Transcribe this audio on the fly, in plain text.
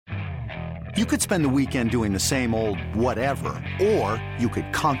You could spend the weekend doing the same old whatever, or you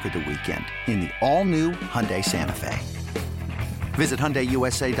could conquer the weekend in the all-new Hyundai Santa Fe. Visit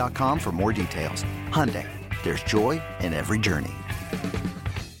HyundaiUSA.com for more details. Hyundai, there's joy in every journey.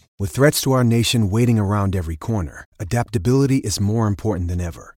 With threats to our nation waiting around every corner, adaptability is more important than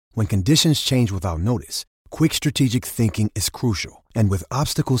ever. When conditions change without notice, quick strategic thinking is crucial. And with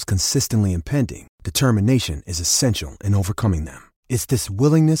obstacles consistently impending, determination is essential in overcoming them. It's this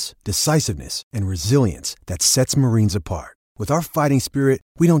willingness, decisiveness, and resilience that sets Marines apart. With our fighting spirit,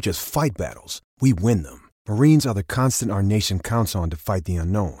 we don't just fight battles, we win them. Marines are the constant our nation counts on to fight the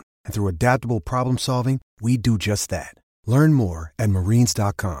unknown. And through adaptable problem solving, we do just that. Learn more at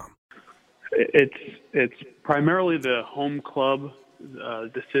marines.com. It's primarily the home club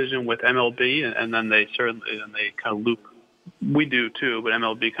decision with MLB, and then they kind of loop. We do too, but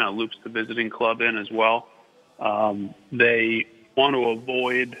MLB kind of loops the visiting club in as well. They want to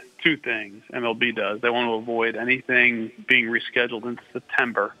avoid two things. MLB does. They want to avoid anything being rescheduled into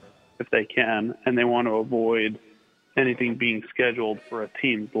September if they can, and they want to avoid anything being scheduled for a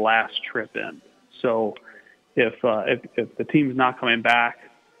team's last trip in. So if the team's not coming back,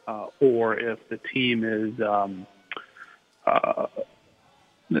 or if the team is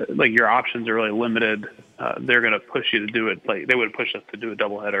like your options are really limited, they're going to push you to do it. Like they would push us to do a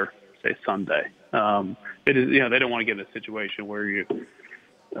doubleheader, say Sunday. It is, they don't want to get in a situation where you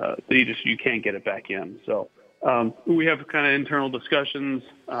can't get it back in. So we have kind of internal discussions,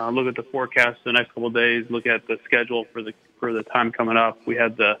 look at the forecast the next couple of days, look at the schedule for the time coming up. We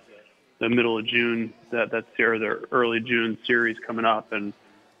had the middle of June, the early June series coming up, and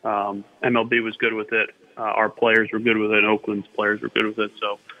MLB was good with it. Our players were good with it, and Oakland's players were good with it,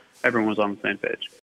 so everyone was on the same page.